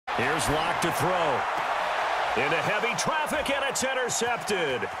Here's Locke to throw. Into heavy traffic, and it's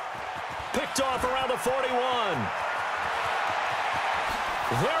intercepted. Picked off around the 41.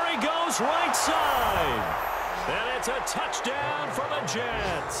 There he goes, right side. And it's a touchdown for the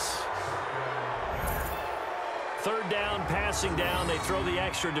Jets. Third down, passing down. They throw the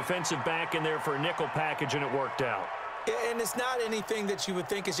extra defensive back in there for a nickel package, and it worked out. And it's not anything that you would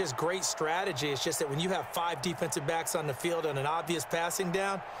think is just great strategy. It's just that when you have 5 defensive backs on the field on an obvious passing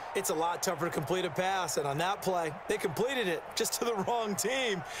down, it's a lot tougher to complete a pass. And on that play, they completed it just to the wrong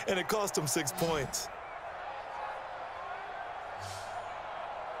team, and it cost them 6 points.